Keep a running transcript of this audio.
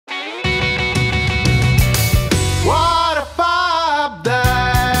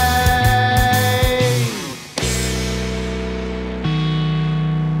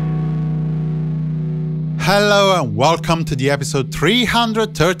Hello and welcome to the episode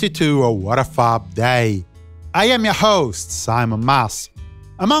 332 of What a Fab Day. I am your host, Simon Mas.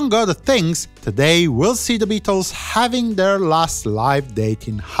 Among other things, today we'll see the Beatles having their last live date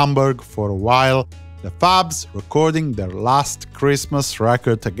in Hamburg for a while, the Fabs recording their last Christmas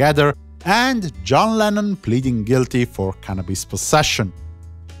record together, and John Lennon pleading guilty for cannabis possession.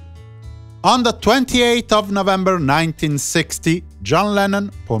 On the 28th of November 1960, John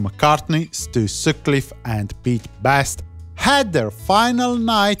Lennon, Paul McCartney, Stu Sutcliffe and Pete Best had their final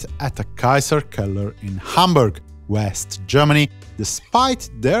night at the Kaiser Keller in Hamburg, West Germany,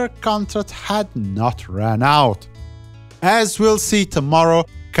 despite their contract had not run out. As we'll see tomorrow,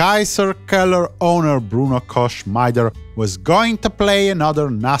 Kaiser Keller owner Bruno Koschmider was going to play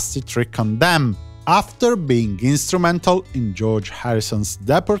another nasty trick on them, after being instrumental in George Harrison's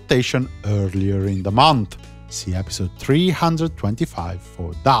deportation earlier in the month. See episode 325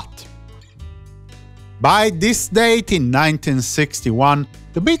 for that. By this date in 1961,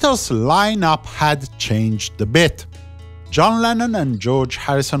 the Beatles' lineup had changed a bit. John Lennon and George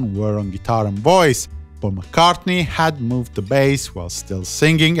Harrison were on guitar and voice, Paul McCartney had moved to bass while still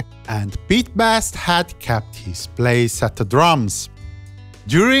singing, and Pete Best had kept his place at the drums.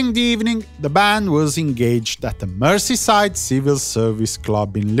 During the evening, the band was engaged at the Merseyside Civil Service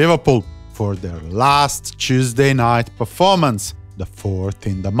Club in Liverpool for their last Tuesday night performance, the fourth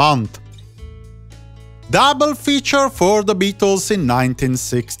in the month. Double feature for the Beatles in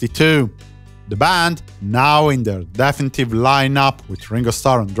 1962. The band, now in their definitive lineup with Ringo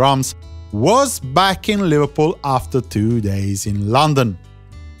Starr on drums, was back in Liverpool after 2 days in London.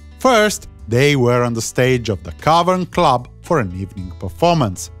 First, they were on the stage of the Cavern Club for an evening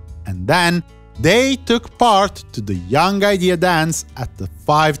performance, and then they took part to the Young Idea Dance at the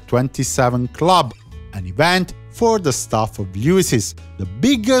 527 Club, an event for the staff of Lewis's, the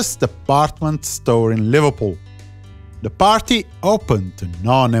biggest department store in Liverpool. The party opened to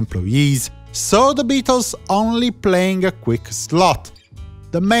non-employees, so the Beatles only playing a quick slot.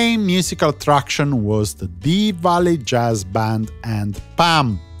 The main musical attraction was the Dee Valley Jazz Band and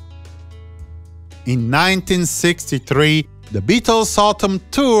Pam. In 1963, the Beatles' autumn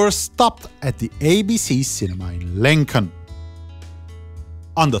tour stopped at the ABC Cinema in Lincoln.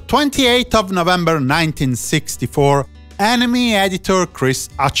 On the 28th of November 1964, Enemy editor Chris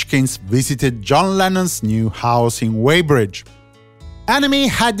Hutchins visited John Lennon's new house in Weybridge. Enemy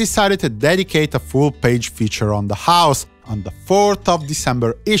had decided to dedicate a full-page feature on the house on the 4th of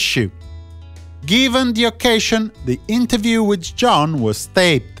December issue. Given the occasion, the interview with John was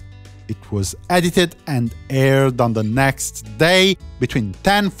taped. It was edited and aired on the next day between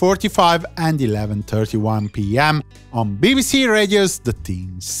 10:45 and 11:31 p.m. on BBC Radio's The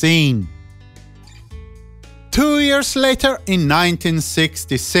Teen Scene. 2 years later, in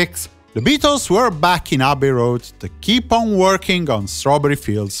 1966, the Beatles were back in Abbey Road to keep on working on Strawberry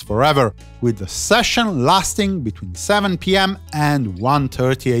Fields Forever, with the session lasting between 7 p.m. and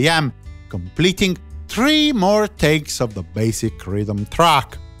 1:30 a.m., completing 3 more takes of the basic rhythm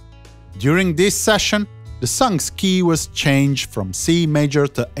track. During this session, the song's key was changed from C major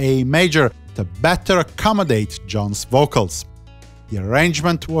to A major to better accommodate John's vocals. The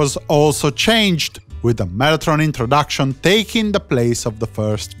arrangement was also changed, with the mellotron introduction taking the place of the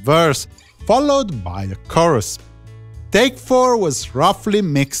first verse, followed by the chorus. Take 4 was roughly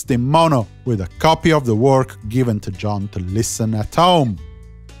mixed in mono, with a copy of the work given to John to listen at home.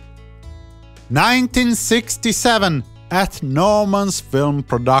 1967, at Norman's film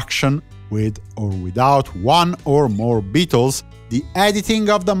production, with or without one or more Beatles, the editing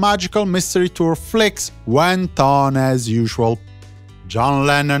of the Magical Mystery Tour flicks went on as usual. John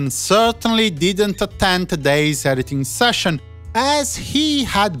Lennon certainly didn't attend today's editing session, as he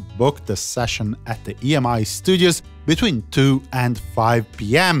had booked a session at the EMI studios between 2 and 5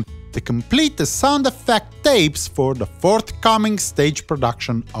 p.m. to complete the sound effect tapes for the forthcoming stage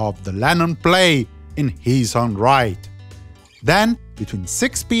production of the Lennon play in his own right. Then, between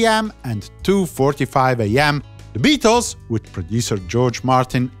 6 p.m. and 2:45 a.m., the Beatles, with producer George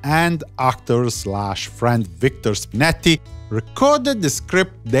Martin and actor/friend Victor Spinetti, recorded the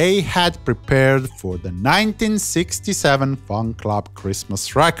script they had prepared for the 1967 Fun Club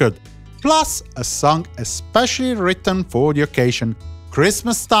Christmas record, plus a song especially written for the occasion,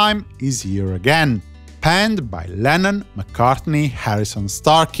 Christmas Time Is Here Again, penned by Lennon, McCartney, Harrison,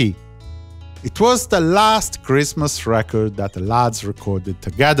 Starkey. It was the last Christmas record that the lads recorded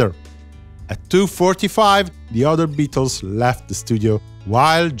together. At 2:45, the other Beatles left the studio,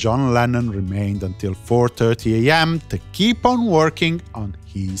 while John Lennon remained until 4:30 a.m. to keep on working on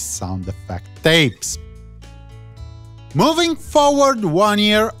his sound effect tapes. Moving forward 1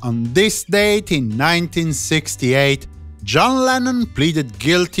 year, on this date in 1968, John Lennon pleaded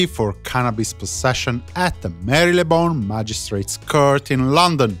guilty for cannabis possession at the Marylebone Magistrates Court in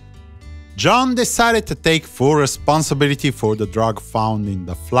London. John decided to take full responsibility for the drug found in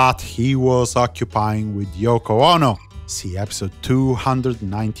the flat he was occupying with Yoko Ono, see episode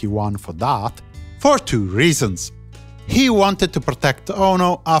 291 for that, for two reasons. He wanted to protect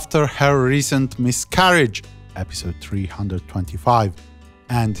Ono after her recent miscarriage, episode 325,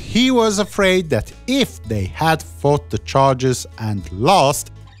 and he was afraid that if they had fought the charges and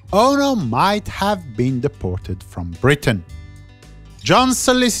lost, Ono might have been deported from Britain. John's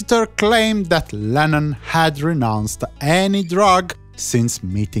solicitor claimed that Lennon had renounced any drug since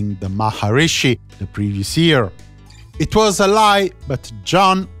meeting the Maharishi the previous year. It was a lie, but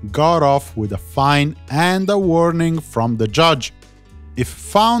John got off with a fine and a warning from the judge. If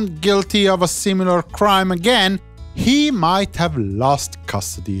found guilty of a similar crime again, he might have lost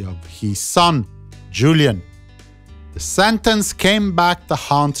custody of his son, Julian. The sentence came back to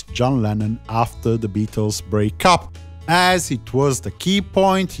haunt John Lennon after the Beatles' breakup, as it was the key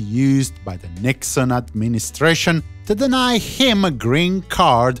point used by the Nixon administration to deny him a green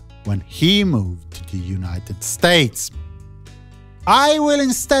card when he moved to the United States. I will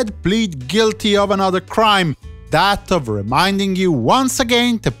instead plead guilty of another crime, that of reminding you once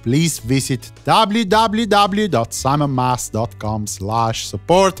again to please visit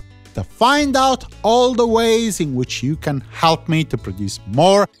www.simonmas.com/support to find out all the ways in which you can help me to produce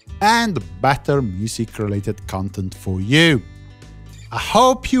more and better music-related content for you. I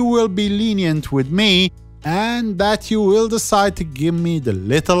hope you will be lenient with me and that you will decide to give me the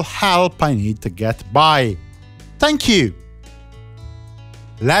little help I need to get by. Thank you!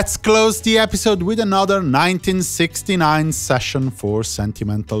 Let's close the episode with another 1969 session for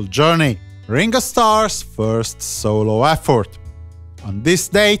Sentimental Journey, Ringo Starr's first solo effort. On this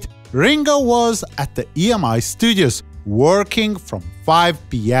date, Ringo was at the EMI studios, working from 5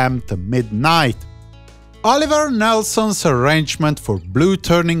 p.m. to midnight. Oliver Nelson's arrangement for Blue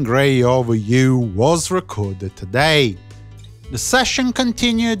Turning Grey Over You was recorded today. The session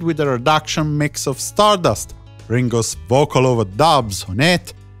continued with a reduction mix of Stardust, Ringo's vocal overdubs on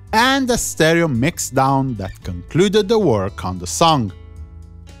it, and a stereo mixdown that concluded the work on the song.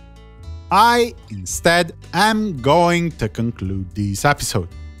 I, instead, am going to conclude this episode.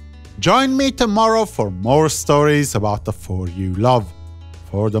 Join me tomorrow for more stories about the four you love.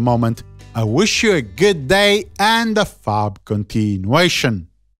 For the moment, I wish you a good day and a fab continuation.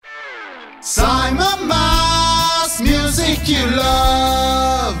 Simon Mas, music you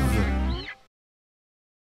love.